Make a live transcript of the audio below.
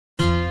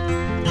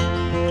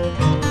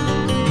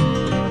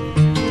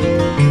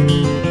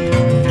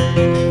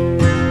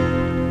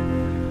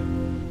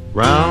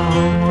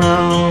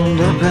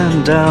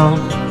down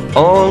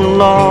all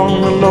along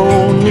the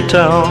lonely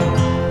town.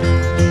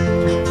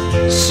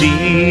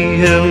 See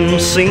him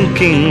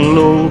sinking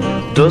low,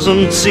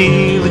 doesn't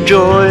see the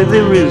joy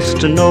there is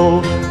to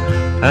know,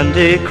 and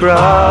he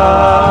cries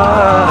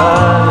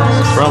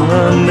from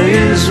her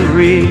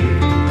misery,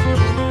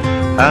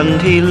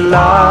 and he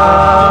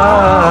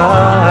lies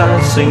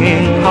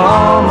singing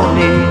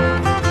harmony.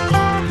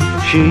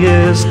 She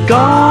is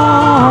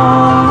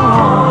gone,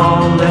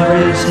 there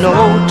is no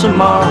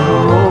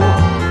tomorrow.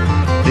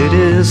 It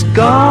is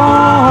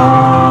gone,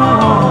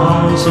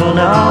 so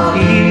now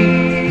he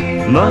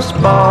must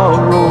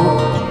borrow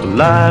the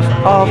life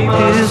of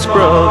his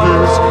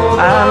brothers,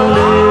 and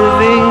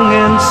living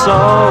in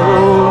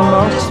sorrow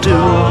must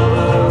do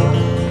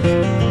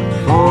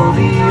for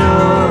the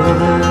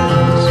others.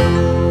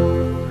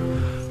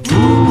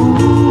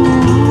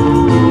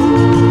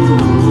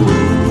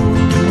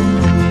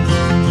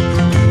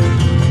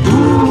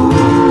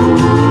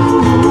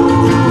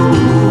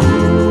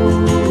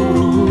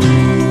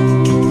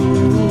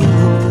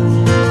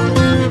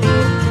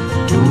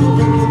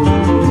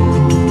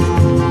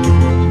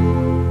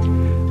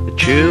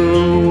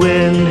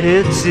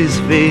 His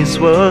face,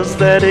 was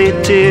that a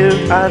tear?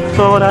 I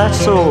thought I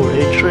saw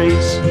a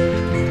trace.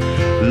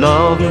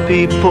 Loving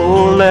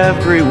people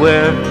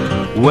everywhere,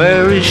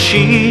 where is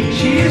she?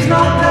 She's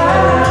not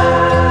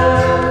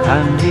there.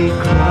 And he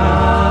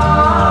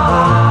cries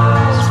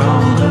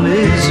from the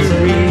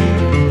misery,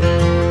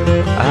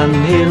 and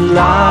he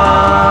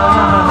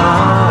lies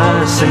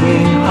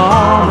singing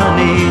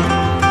harmony.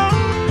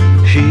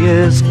 She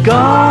is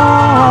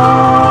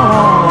gone,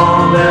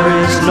 there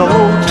is no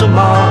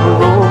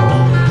tomorrow.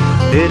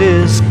 It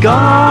is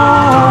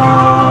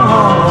gone,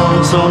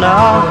 so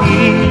now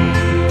he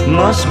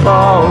must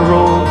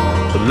borrow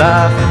the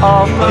life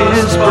of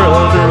his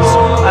brothers,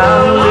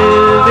 and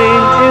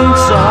living in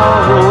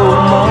sorrow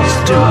must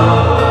do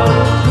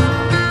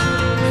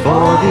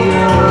for the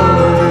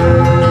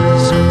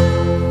others.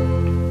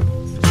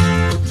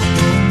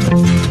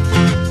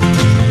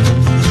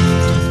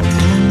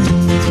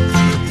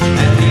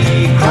 And he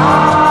cries.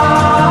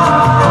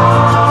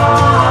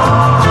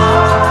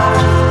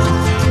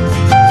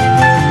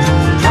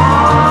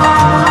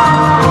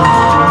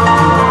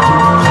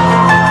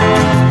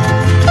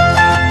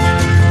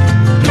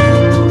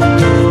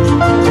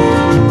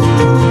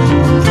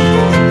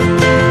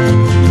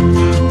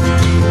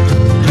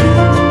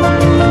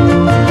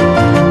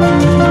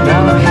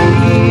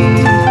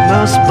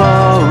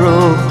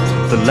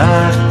 The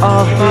life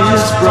of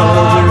his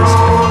brothers,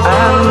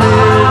 and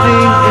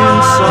living in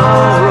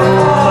sorrow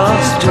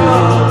must do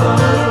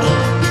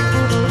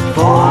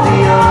for the